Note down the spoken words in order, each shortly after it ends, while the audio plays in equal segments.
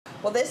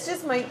Well, this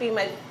just might be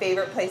my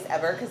favorite place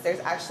ever because there's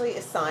actually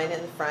a sign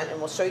in the front, and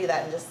we'll show you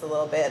that in just a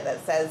little bit,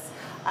 that says,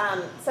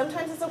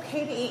 sometimes it's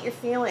okay to eat your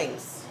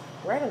feelings.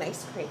 We're at an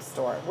ice cream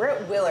store. We're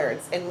at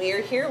Willard's, and we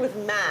are here with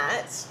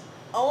Matt,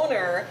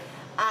 owner.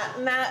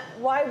 Matt,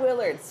 why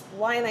Willard's?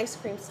 Why an ice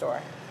cream store?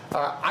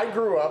 I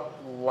grew up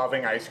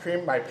loving ice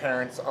cream. My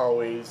parents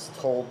always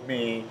told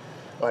me,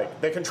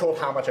 like, they controlled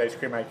how much ice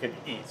cream I could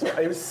eat. So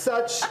it was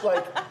such,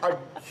 like, a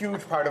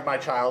huge part of my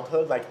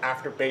childhood, like,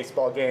 after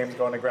baseball games,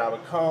 going to grab a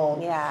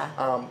cone.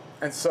 Yeah.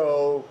 And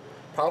so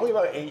probably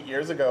about 8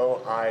 years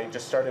ago, I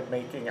just started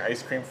making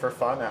ice cream for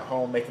fun at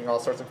home, making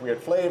all sorts of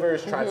weird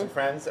flavors, tried some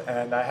friends,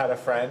 and I had a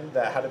friend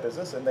that had a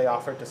business, and they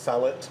offered to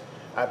sell it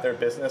at their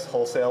business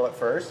wholesale at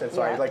first. And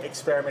so I, like,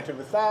 experimented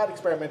with that,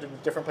 experimented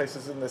with different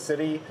places in the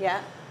city.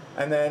 Yeah.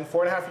 And then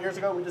 4.5 years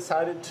ago, we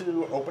decided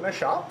to open a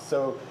shop.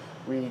 So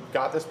we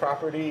got this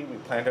property, we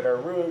planted our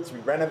roots, we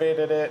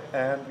renovated it,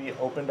 and we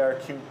opened our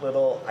cute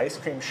little ice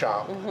cream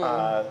shop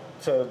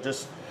to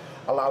just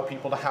allow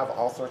people to have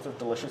all sorts of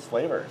delicious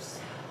flavors.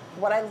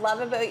 What I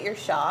love about your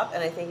shop,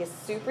 and I think is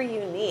super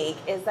unique,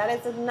 is that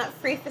it's a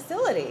nut-free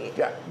facility.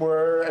 Yeah,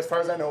 we're, as far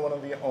as I know, one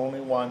of the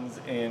only ones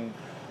in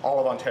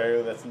all of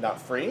Ontario that's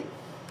nut-free.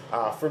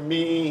 For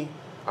me,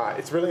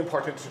 it's really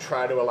important to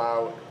try to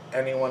allow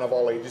anyone of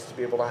all ages to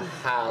be able to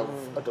have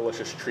a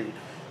delicious treat.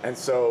 And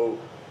so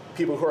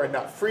people who are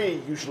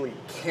nut-free usually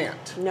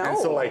can't. No. And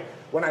so, like,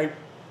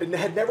 it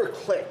had never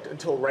clicked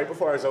until right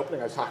before I was opening.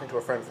 I was talking to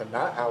a friend with a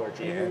nut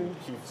allergy, and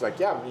he was like,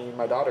 yeah, me and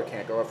my daughter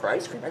can't go out for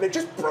ice cream. And it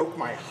just broke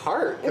my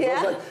heart. Yeah. I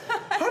was like,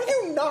 how do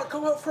you not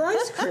go out for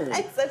ice cream?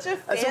 It's such a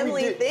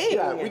family thing.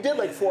 Yeah, we did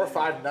like 4 or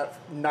 5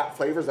 nut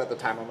flavors at the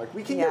time. I'm like,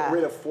 we can get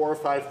rid of 4 or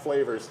 5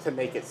 flavors to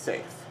make it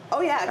safe. Oh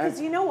yeah, because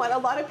you know what? A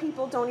lot of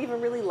people don't even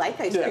really like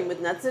ice cream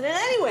with nuts in it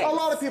anyway. A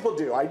lot of people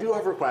do. I do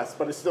have requests,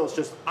 but it's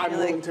just, I'm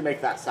willing to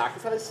make that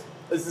sacrifice.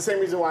 It's the same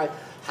reason why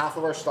half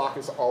of our stock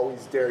is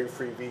always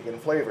dairy-free vegan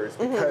flavors,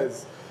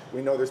 because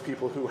we know there's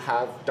people who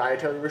have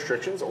dietary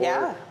restrictions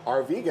or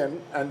are vegan,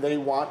 and they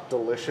want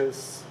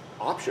delicious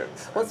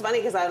options. Well, it's funny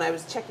because when I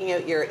was checking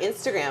out your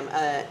Instagram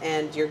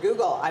and your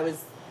Google, I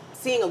was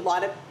seeing a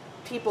lot of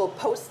people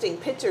posting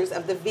pictures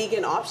of the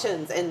vegan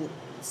options, and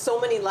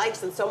so many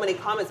likes and so many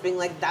comments being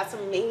like, that's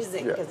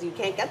amazing, because you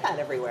can't get that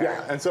everywhere.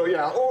 Yeah, and so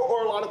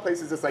or a lot of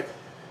places it's like,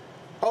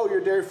 oh, you're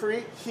dairy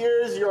free?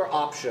 Here's your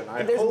option.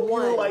 I hope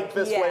you like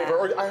this flavor,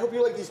 or I hope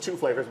you like these 2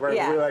 flavors. Where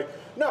we're like,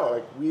 no,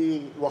 like,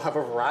 we will have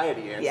a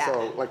variety, and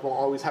so like we'll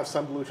always have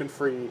some gluten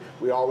free.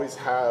 We always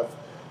have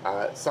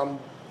some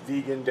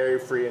vegan, dairy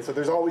free, and so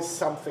there's always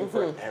something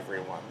for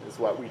everyone. Is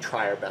what we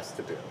try our best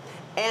to do.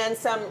 And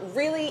some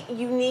really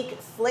unique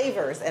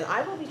flavors, and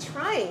I will be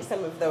trying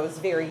some of those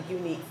very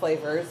unique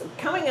flavors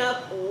coming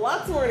up.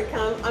 Lots more to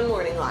come on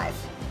Morning Live.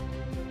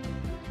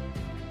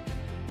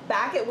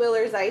 Back at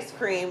Willard's Ice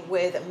Cream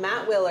with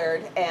Matt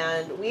Willard,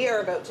 and we are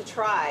about to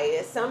try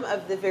some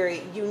of the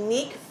very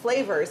unique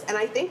flavors. And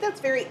I think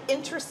that's very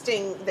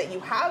interesting that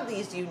you have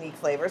these unique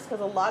flavors,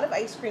 because a lot of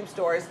ice cream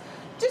stores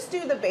just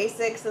do the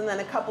basics and then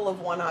a couple of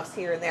one-offs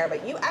here and there,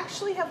 but you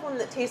actually have one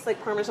that tastes like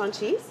Parmesan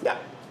cheese? Yeah.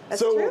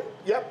 That's true?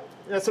 Yep.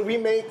 Yeah, so we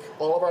make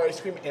all of our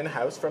ice cream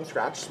in-house from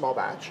scratch, small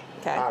batch.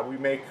 Okay. We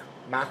make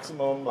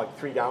maximum like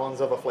 3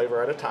 gallons of a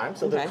flavor at a time,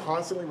 so they're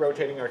constantly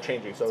rotating or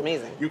changing. So it's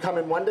amazing. You come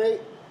in one day,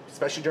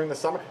 especially during the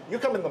summer. You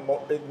come in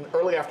the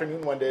early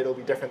afternoon one day, it'll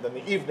be different than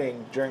the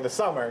evening during the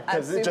summer,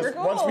 because it just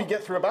once we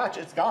get through a batch,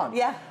 it's gone.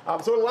 Yeah.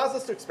 So it allows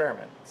us to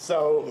experiment.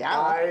 So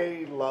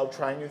I love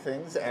trying new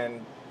things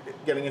and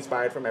getting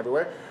inspired from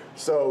everywhere.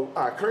 So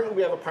currently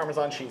we have a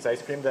Parmesan cheese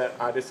ice cream that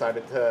I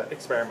decided to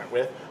experiment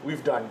with.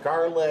 We've done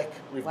garlic,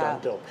 we've done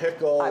dill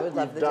pickle, I would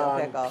love the dill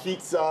pickle.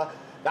 Pizza.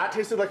 That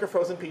tasted like a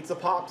frozen pizza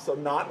pop, so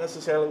not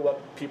necessarily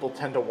what people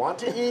tend to want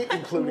to eat,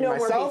 including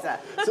myself. More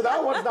pizza. So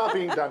that one's not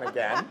being done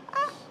again.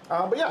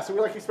 But yeah, so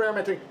we like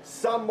experimenting.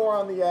 Some more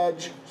on the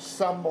edge,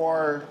 some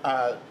more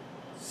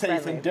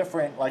safe and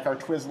different, like our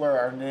Twizzler,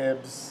 our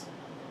nibs.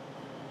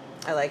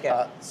 I like it.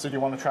 So do you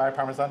want to try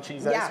Parmesan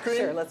cheese ice cream?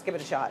 Yeah, sure. Let's give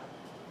it a shot.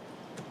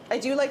 I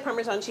do like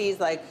Parmesan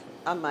cheese, like,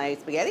 on my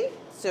spaghetti,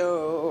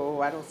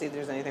 so I don't see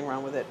there's anything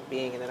wrong with it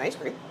being in an ice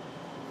cream.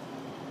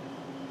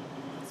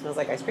 It smells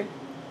like ice cream.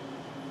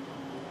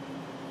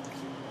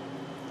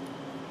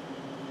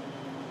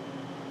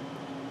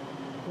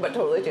 But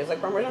totally tastes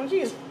like Parmesan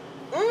cheese.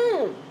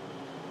 Mmm!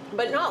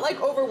 But not like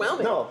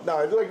overwhelming. No,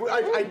 like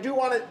I do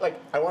want it, like,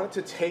 I want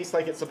it to taste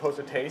like it's supposed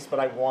to taste, but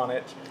I want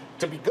it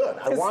to be good.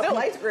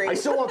 Ice cream. I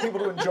still want people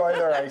to enjoy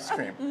their ice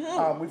cream.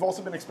 We've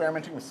also been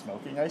experimenting with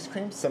smoking ice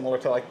cream, similar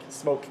to like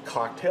smoked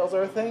cocktails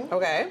are a thing.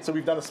 Okay. So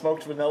we've done a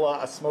smoked vanilla,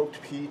 a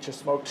smoked peach, a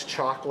smoked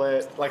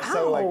chocolate. Like,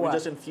 so like we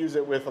just infuse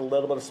it with a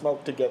little bit of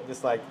smoke to get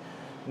this like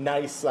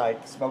nice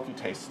like smoky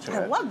taste to it.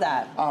 I love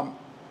that.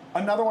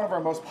 Another one of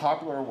our most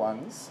popular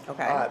ones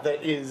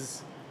that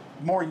is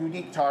more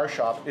unique to our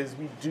shop is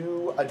we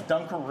do a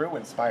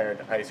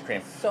Dunkaroo-inspired ice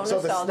cream. So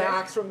the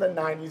snacks from the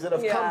 90s that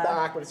have come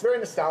back, but it's very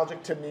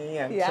nostalgic to me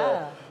and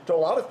to a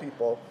lot of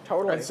people.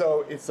 Totally. And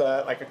so it's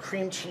like a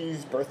cream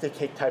cheese birthday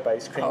cake type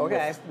ice cream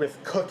with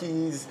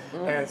cookies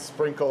and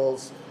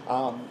sprinkles.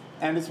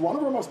 And it's one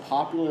of our most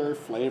popular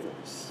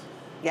flavors.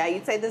 Yeah,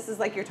 you'd say this is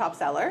like your top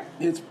seller?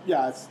 It's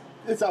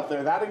up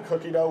there. That and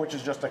cookie dough, which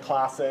is just a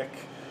classic,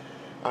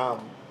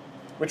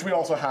 which we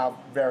also have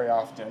very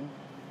often.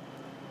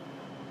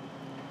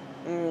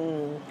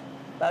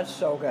 That's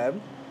so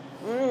good.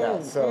 Yeah,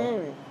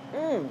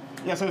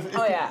 so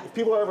if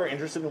people are ever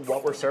interested in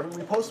what we're serving,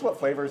 we post what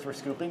flavors we're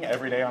scooping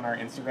every day on our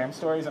Instagram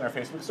stories and our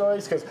Facebook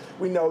stories because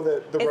we know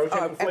that the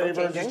rotating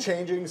flavors is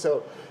changing.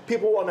 So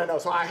people want to know.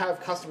 So I have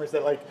customers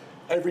that like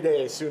every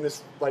day as soon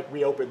as like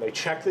we open, they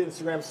check the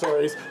Instagram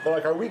stories. They're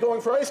like, "Are we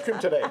going for ice cream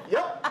today?"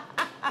 Yep.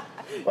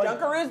 Like,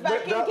 Dunkaroo's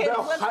back in, kids.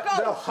 Let's go.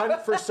 They'll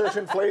hunt for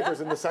certain flavors,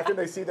 and the second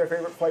they see their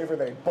favorite flavor,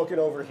 they book it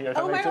over here.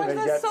 Oh my gosh,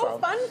 that's so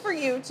fun for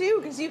you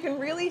too, because you can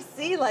really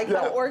see like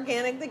how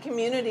organic the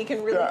community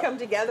can really come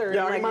together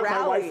and like rally.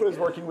 My wife was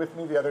working with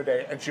me the other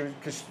day, and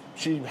because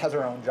she has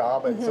her own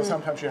job, and so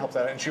sometimes she helps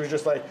out, and she was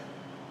just like,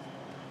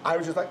 I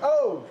was just like,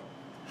 oh,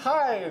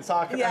 hi, and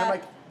talking, and I'm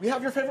like, we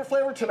have your favorite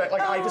flavor today.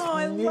 Like I just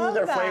knew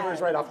their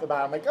flavors right off the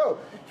bat. I'm like, oh,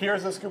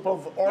 here's a scoop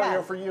of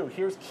Oreo for you.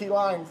 Here's key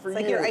lime for you.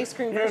 It's like your ice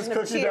cream version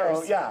of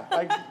Cheers. Yeah,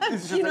 like,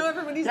 it's just you know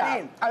everybody's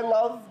name. I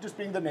love just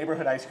being the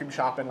neighborhood ice cream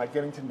shop and like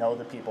getting to know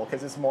the people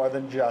because it's more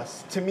than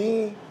just, to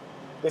me,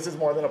 this is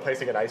more than a place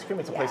to get ice cream.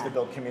 It's a place to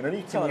build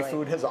community. To me,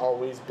 food has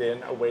always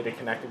been a way to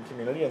connect in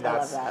community, and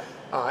that's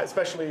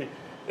especially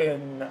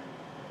in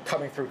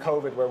coming through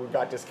COVID where we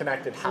got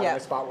disconnected, having a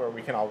spot where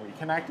we can all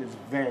reconnect is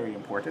very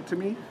important to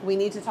me. We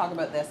need to talk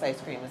about this ice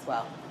cream as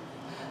well.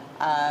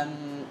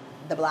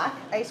 The black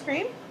ice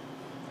cream.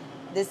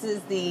 This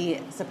is the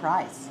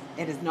surprise.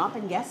 It has not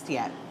been guessed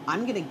yet.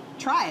 I'm going to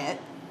try it,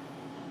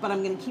 but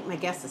I'm going to keep my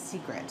guess a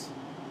secret.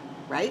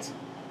 Right?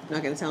 I'm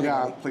not going to tell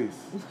anybody. Yeah,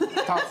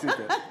 please. Top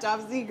secret.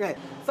 Top secret.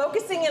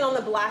 Focusing in on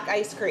the black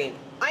ice cream.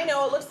 I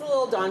know it looks a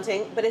little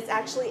daunting, but it's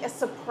actually a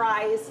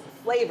surprise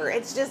flavor.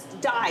 It's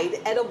just dyed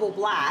edible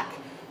black.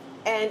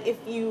 And if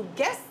you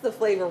guess the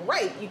flavor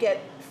right, you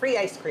get free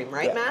ice cream,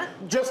 right, Matt?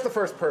 Just the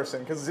first person,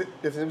 because if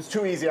it was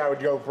too easy, I would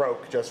go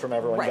broke just from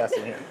everyone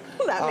guessing here.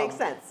 That makes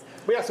sense.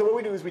 But yeah, so what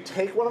we do is we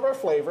take one of our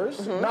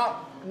flavors,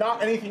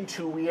 not anything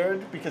too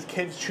weird, because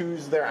kids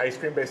choose their ice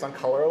cream based on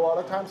color a lot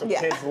of times, so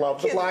kids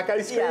love the black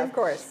ice cream. Yeah, of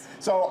course.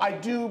 So I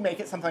do make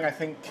it something I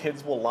think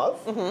kids will love.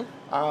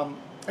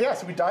 Yeah,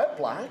 so we dye it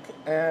black,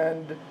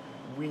 and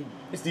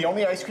it's the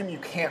only ice cream you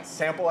can't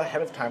sample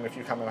ahead of time if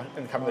you come in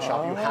the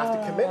shop. You have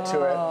to commit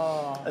to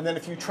it, and then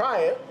if you try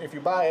it, if you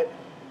buy it,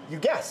 you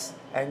guess,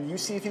 and you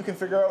see if you can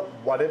figure out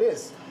what it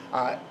is.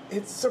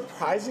 It's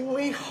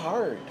surprisingly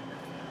hard.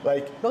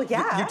 Like,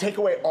 you take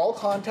away all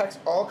context,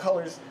 all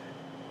colors,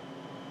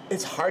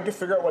 it's hard to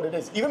figure out what it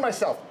is. Even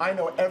myself, I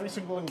know every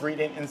single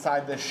ingredient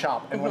inside this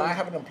shop, and when I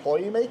have an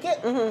employee make it,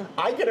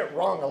 I get it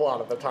wrong a lot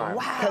of the time.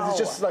 Because it's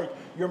just like,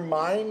 your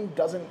mind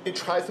doesn't, it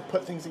tries to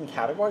put things in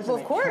categories and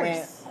it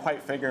can't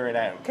quite figure it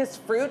out. Because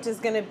fruit is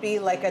going to be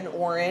like an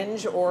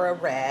orange or a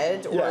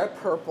red or a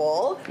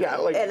purple. Yeah,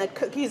 like, and a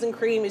cookies and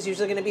cream is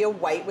usually going to be a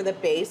white with a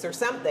base or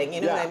something, you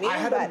know what I mean? I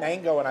had a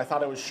mango and I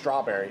thought it was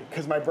strawberry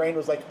because my brain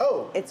was like,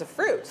 oh, it's a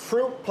fruit.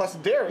 Fruit plus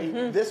dairy,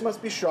 this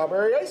must be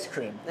strawberry ice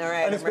cream. All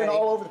right, and it's been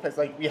all over the place.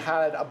 Like we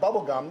had a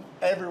bubble gum,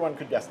 everyone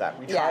could guess that.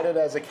 We tried it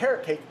as a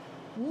carrot cake,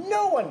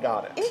 no one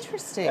got it.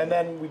 Interesting. And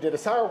then we did a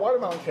sour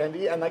watermelon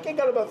candy, and like it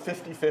got about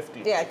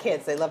 50-50. Yeah,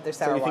 kids, they love their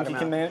sour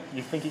watermelon.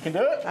 You think you can do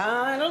it?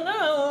 I don't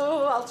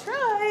know. I'll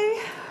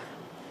try.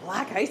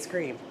 Black ice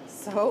cream.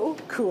 So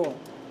cool.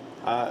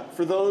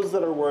 For those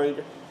that are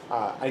worried,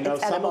 I know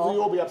some of you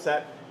will be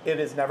upset. It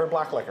is never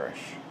black licorice,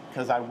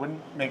 because I wouldn't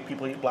make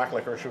people eat black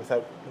licorice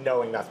without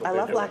knowing that's what they're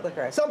doing. I love black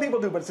licorice. Some people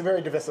do, but it's a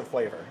very divisive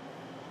flavor.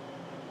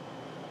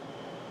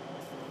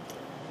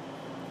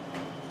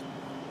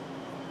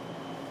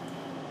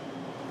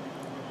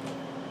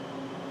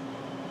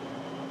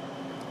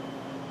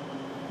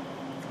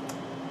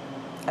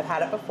 I've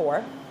had it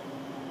before.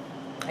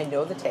 I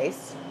know the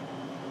taste.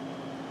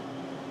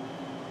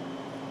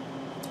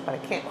 But I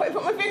can't quite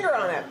put my finger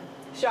on it.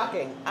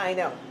 Shocking, I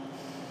know.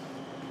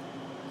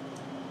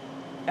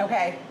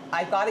 Okay,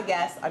 I've got a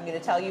guess. I'm going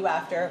to tell you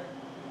after.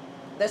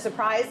 The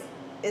surprise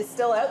is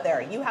still out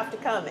there. You have to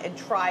come and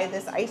try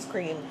this ice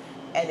cream.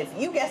 And if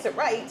you guess it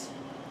right,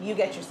 you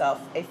get yourself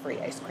a free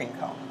ice cream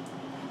cone.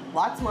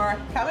 Lots more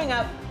coming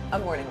up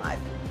on Morning Live.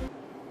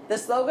 The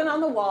slogan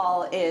on the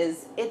wall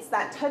is, it's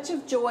that touch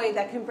of joy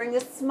that can bring a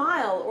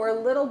smile or a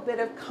little bit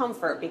of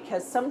comfort,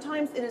 because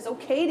sometimes it is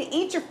okay to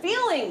eat your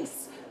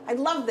feelings. I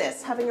love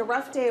this. Having a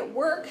rough day at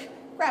work,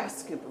 grab a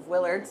scoop of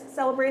Willard's.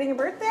 Celebrating a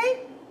birthday,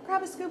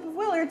 grab a scoop of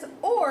Willard's,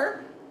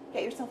 or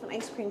get yourself an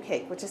ice cream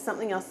cake, which is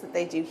something else that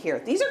they do here.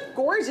 These are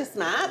gorgeous,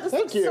 Matt. This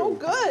looks so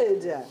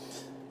good.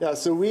 Yeah,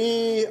 so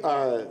we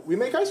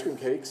make ice cream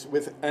cakes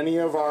with any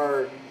of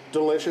our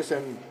delicious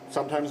and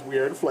sometimes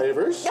weird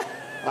flavors.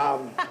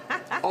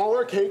 All all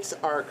our cakes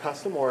are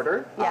custom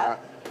order. Yeah.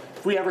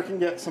 If we ever can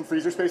get some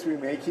freezer space, we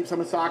may keep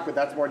some in stock, but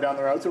that's more down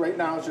the road. So right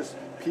now it's just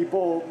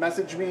people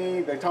message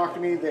me, they talk to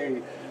me,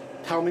 they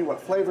tell me what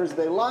flavors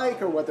they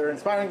like or what they're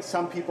inspiring.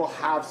 Some people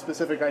have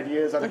specific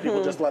ideas, other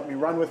people just let me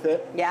run with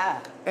it. Yeah.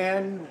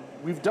 And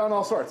we've done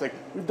all sorts. Like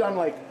we've done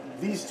like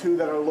these two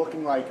that are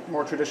looking like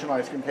more traditional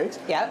ice cream cakes.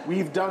 Yep.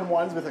 We've done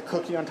ones with a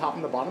cookie on top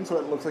and the bottom, so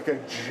it looks like a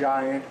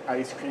giant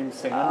ice cream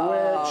sandwich.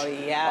 Oh,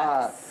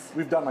 yes.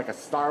 We've done like a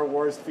Star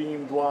Wars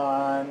themed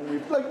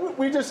one.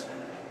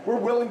 We're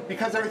willing,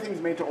 because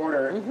everything's made to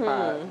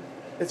order.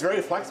 It's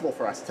very flexible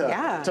for us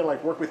to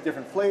like work with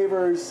different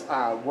flavors,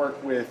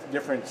 work with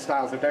different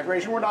styles of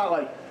decoration. We're not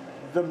like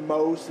the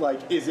most like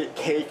is it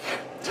cake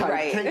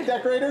type cake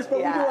decorators, but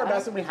we do our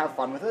best and we have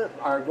fun with it.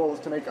 Our goal is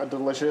to make a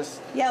delicious,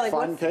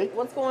 fun cake.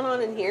 What's going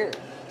on in here?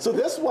 So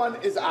this one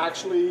is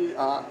actually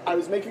I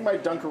was making my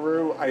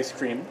Dunkaroo ice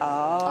cream.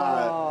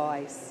 Oh,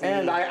 I see.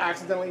 And I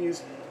accidentally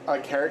used a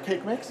carrot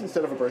cake mix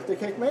instead of a birthday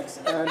cake mix,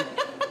 and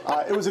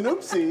it was an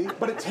oopsie,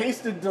 but it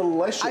tasted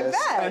delicious. I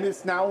bet. And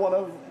it's now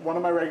one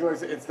of my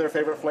regulars. It's their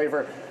favorite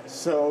flavor.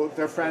 So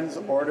their friends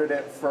ordered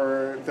it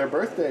for their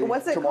birthday.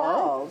 What's it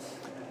tomorrow.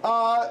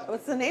 called?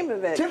 What's the name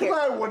of it? Typically,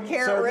 I wouldn't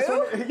serve this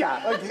one.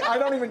 Yeah, like, I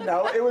don't even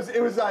know. It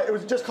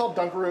was just called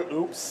Dunkaroo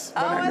Oops.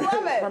 I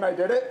love it. When I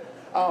did it.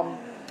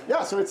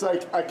 Yeah, so it's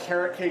like a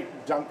carrot cake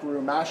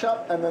Dunkaroo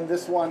mashup, and then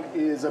this one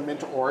is a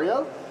mint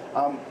Oreo.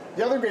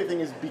 The other great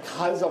thing is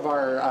because of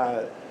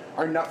our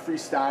nut-free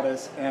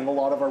status and a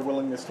lot of our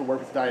willingness to work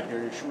with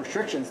dietary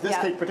restrictions, this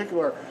cake in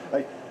particular,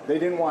 like they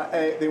didn't want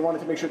they wanted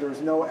to make sure there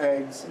was no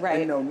eggs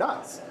and no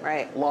nuts.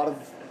 Right. A lot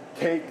of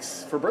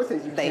cakes for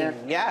birthdays you can't.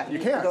 You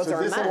can't. Those so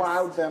are this a mess.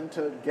 allowed them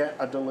to get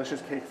a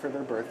delicious cake for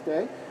their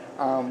birthday.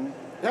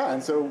 Yeah,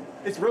 and so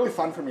it's really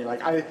fun for me.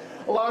 Like a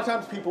lot of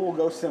times people will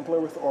go simpler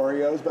with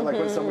Oreos, but like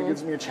when someone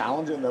gives me a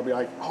challenge and they'll be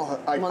like, oh,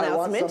 I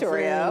want mint something.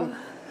 Oreo.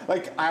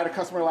 Like I had a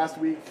customer last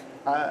week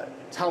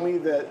tell me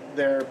that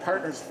their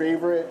partner's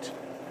favorite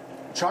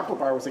chocolate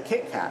bar was a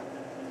Kit Kat.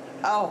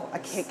 Oh, a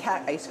Kit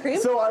Kat ice cream?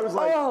 So I was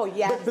like, oh,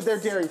 yes. But they're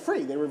dairy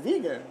free. They were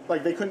vegan.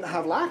 Like they couldn't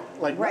have milk.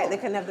 They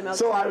couldn't have the milk.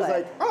 So chocolate. I was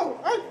like,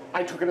 oh,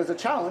 I took it as a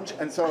challenge,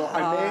 and so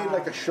I made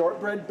like a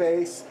shortbread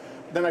base.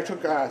 Then I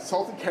took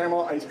salted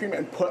caramel ice cream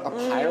and put a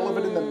pile of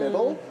it in the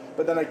middle.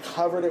 But then I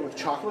covered it with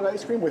chocolate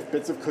ice cream with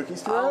bits of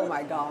cookies throughout. Oh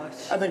my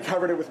gosh. And then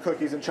covered it with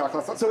cookies and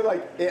chocolate. So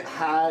like it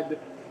had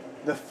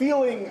the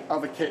feeling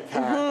of a Kit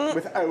Kat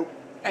without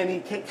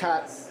any Kit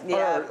Kats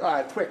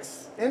or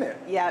Twix in it.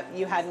 Yeah,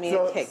 you had me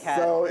a Kit Kat.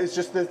 So it's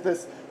just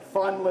this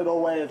fun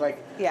little way of like,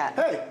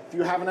 hey, if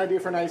you have an idea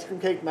for an ice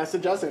cream cake,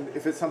 message us, and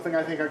if it's something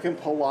I think I can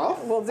pull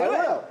off, we'll do I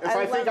will. it. If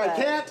I think I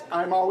can't,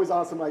 I'm always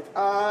awesome. Like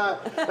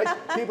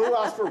people who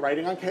ask for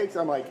writing on cakes,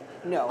 I'm like,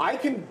 no, I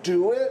can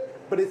do it,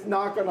 but it's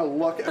not going to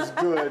look as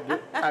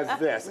good as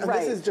this. And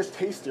this is just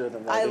tastier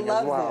than writing I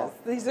love as well.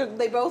 this.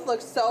 They both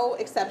look so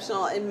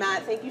exceptional. And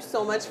Matt, thank you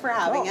so much for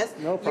having us.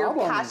 No problem.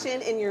 Your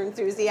passion and your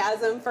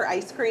enthusiasm for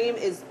ice cream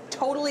is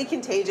totally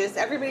contagious.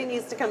 Everybody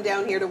needs to come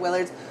down here to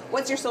Willard's.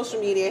 What's your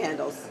social media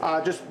handles?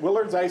 Just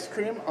Willard's Ice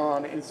Cream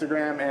on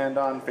Instagram and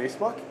on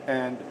Facebook,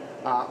 and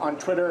on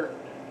Twitter,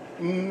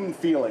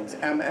 Feelings,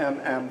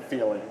 MMM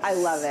Feelings. I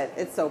love it.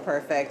 It's so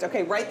perfect.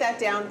 Okay, write that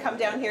down. Come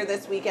down here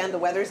this weekend. The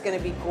weather's going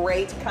to be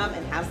great. Come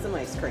and have some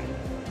ice cream.